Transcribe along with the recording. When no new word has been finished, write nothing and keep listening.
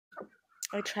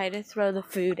I try to throw the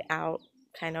food out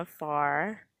kind of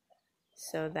far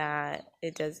so that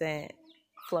it doesn't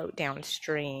float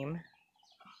downstream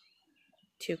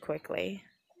too quickly.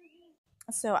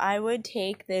 So I would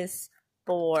take this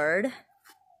board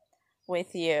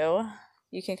with you.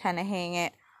 You can kind of hang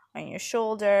it on your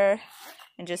shoulder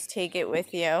and just take it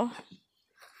with you.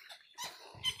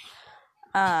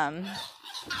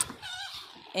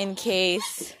 In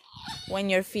case when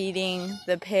you're feeding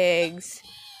the pigs,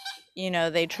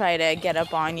 they try to get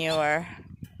up on you or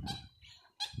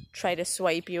try to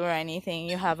swipe you or anything,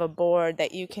 you have a board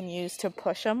that you can use to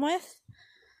push them with.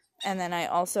 And then I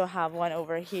also have one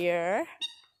over here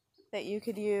that you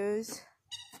could use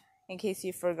in case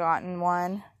you've forgotten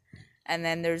one. And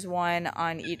then there's one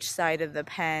on each side of the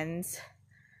pens.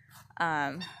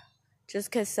 Just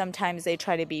because sometimes they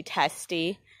try to be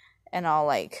testy, and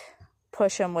I'll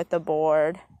push them with the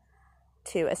board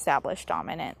to establish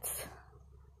dominance.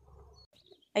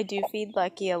 I do feed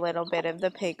Lucky a little bit of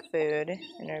the pig food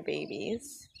and her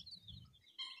babies.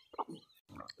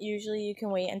 Usually you can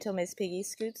wait until Miss Piggy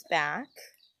scoots back,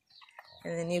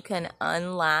 and then you can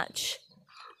unlatch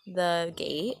the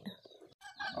gate.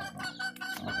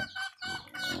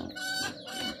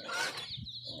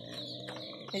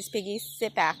 Miss Piggy,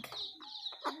 sit back.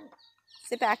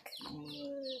 Sit back.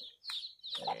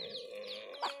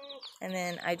 And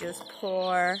then I just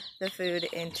pour the food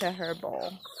into her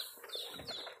bowl.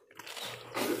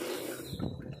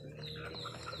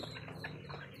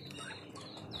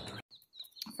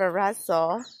 For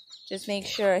Russell, just make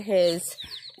sure his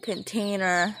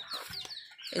container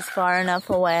is far enough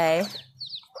away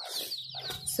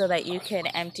so that you can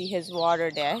empty his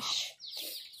water dish.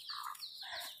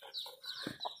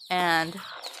 And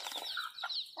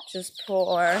just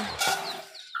pour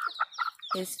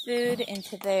his food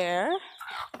into there.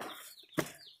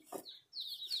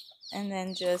 And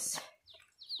then just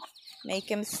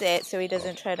make him sit so he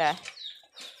doesn't try to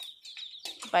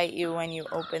bite you when you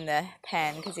open the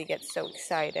pen because he gets so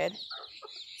excited.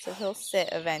 So he'll sit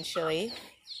eventually.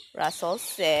 Russell,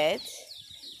 sit.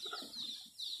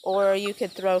 Or you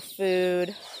could throw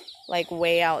food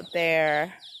way out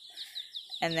there,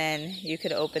 and then you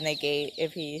could open the gate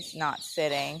if he's not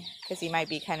sitting because he might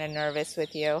be kind of nervous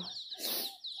with you.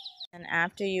 And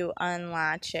after you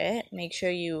unlatch it, make sure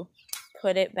you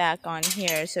put it back on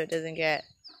here so it doesn't get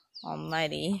all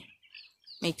muddy,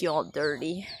 make you all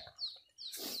dirty.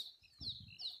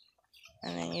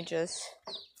 And then you just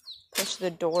push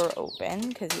the door open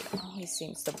because he always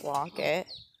seems to block it.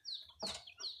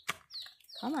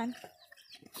 Come on.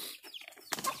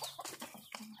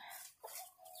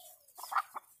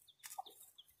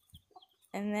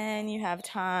 And then you have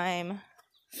time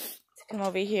to come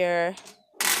over here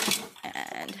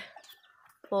and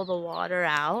pull the water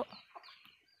out.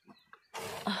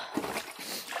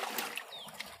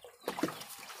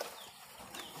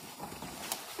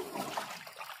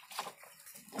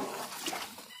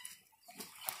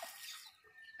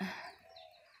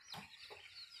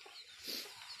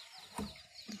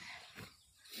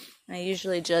 I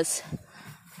usually just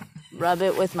rub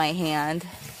it with my hand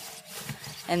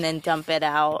and then dump it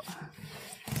out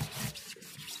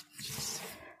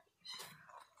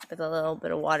with a little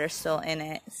bit of water still in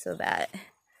it so that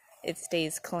it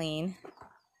stays clean.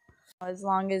 As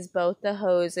long as both the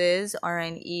hoses are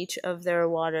in each of their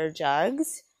water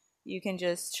jugs, you can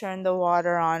just turn the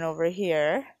water on over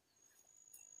here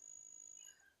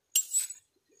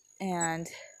and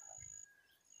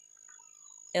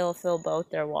it'll fill both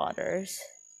their waters.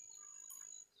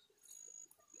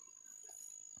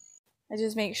 I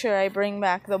just make sure I bring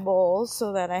back the bowls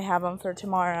so that I have them for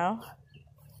tomorrow.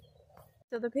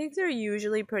 So the pigs are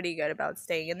usually pretty good about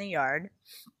staying in the yard.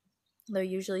 They'll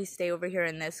usually stay over here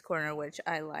in this corner, which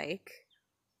I like.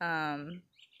 But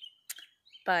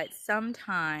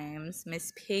sometimes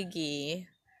Miss Piggy,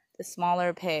 the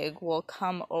smaller pig, will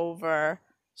come over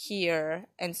here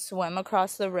and swim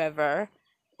across the river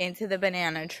into the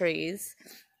banana trees,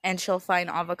 and she'll find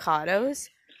avocados.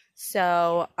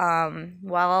 So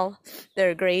while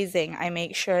they're grazing, I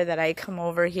make sure that I come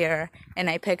over here and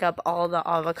I pick up all the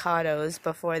avocados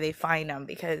before they find them,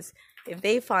 because if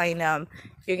they find them,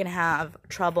 you're gonna have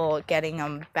trouble getting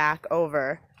them back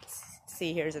over.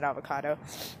 See, here's an avocado.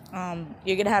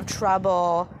 You're gonna have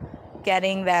trouble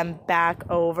getting them back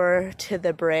over to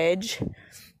the bridge.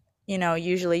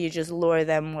 Usually you just lure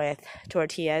them with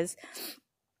tortillas.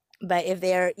 But if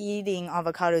they're eating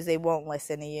avocados, they won't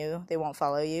listen to you. They won't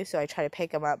follow you. So I try to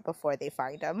pick them up before they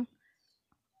find them.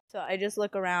 So I just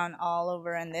look around all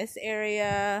over in this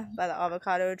area by the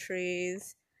avocado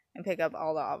trees and pick up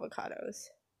all the avocados.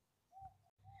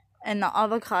 And the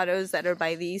avocados that are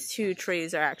by these two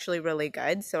trees are actually really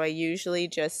good. So I usually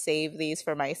just save these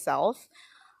for myself.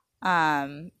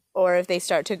 Or if they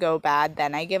start to go bad,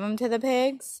 then I give them to the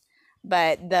pigs.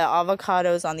 But the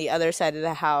avocados on the other side of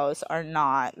the house are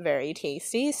not very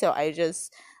tasty. So I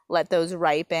just let those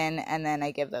ripen and then I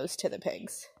give those to the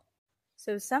pigs.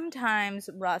 So sometimes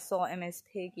Russell and Miss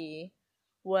Piggy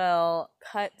will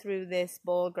cut through this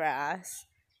bullgrass,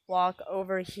 walk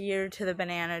over here to the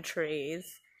banana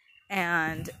trees,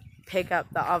 and pick up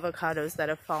the avocados that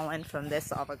have fallen from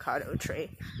this avocado tree.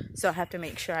 So I have to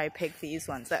make sure I pick these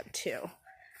ones up too.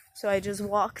 So I just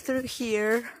walk through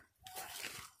here.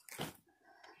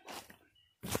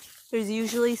 There's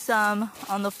usually some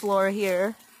on the floor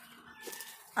here.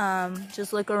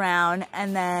 Just look around,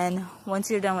 and then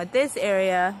once you're done with this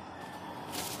area,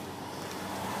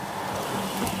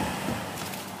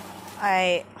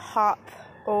 I hop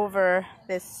over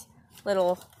this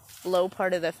little low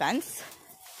part of the fence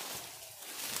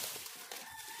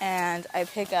and I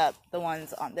pick up the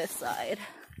ones on this side,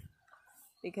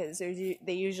 because they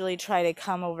usually try to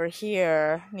come over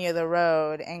here near the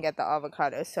road and get the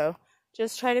avocados. So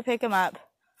just try to pick them up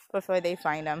before they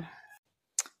find them.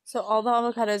 So all the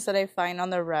avocados that I find on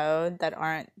the road that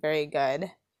aren't very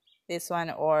good, this one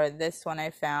or this one I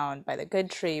found by the good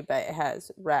tree, but it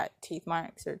has rat teeth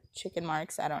marks or chicken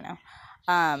marks, I don't know.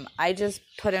 I just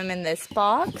put them in this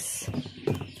box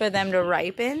for them to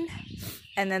ripen,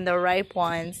 and then the ripe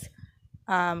ones,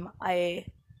 I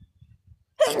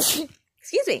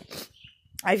excuse me,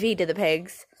 I feed to the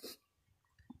pigs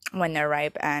when they're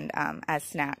ripe and as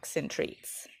snacks and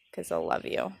treats, because they'll love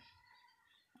you.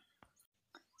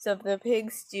 So if the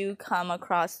pigs do come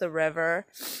across the river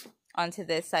onto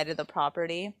this side of the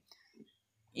property,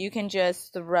 you can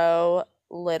just throw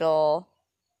little,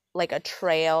 like a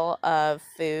trail of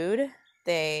food.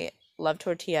 They love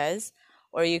tortillas.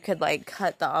 Or you could like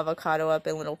cut the avocado up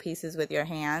in little pieces with your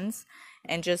hands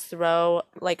and just throw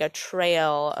like a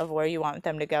trail of where you want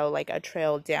them to go, like a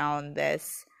trail down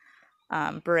this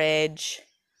bridge,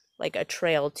 like a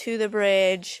trail to the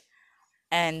bridge,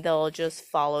 and they'll just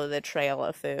follow the trail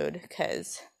of food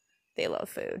because they love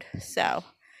food. So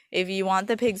if you want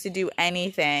the pigs to do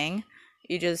anything,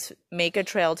 you just make a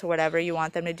trail to whatever you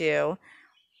want them to do.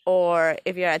 Or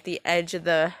if you're at the edge of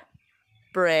the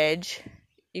bridge,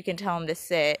 you can tell them to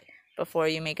sit before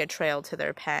you make a trail to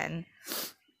their pen.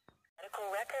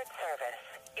 Medical record service.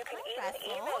 You can even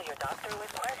email your doctor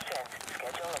with questions,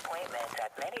 schedule appointments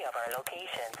at many of our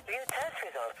locations, view test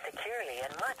results securely,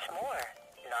 and much more.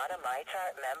 Not a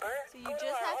MyChart member? So you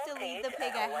just have to lead the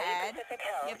pig ahead.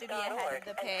 You have to be ahead of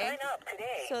the pig.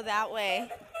 So that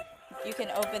way you can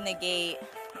open the gate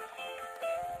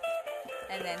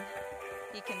and then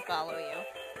he can follow you.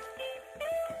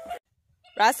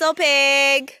 Russell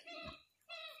pig!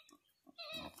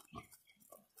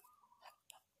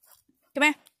 Come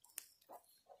here.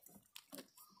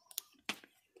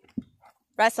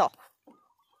 Russell.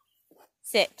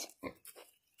 Sit.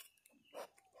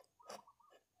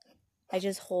 I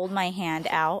just hold my hand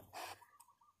out,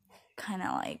 kind of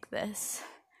like this,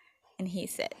 and he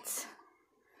sits.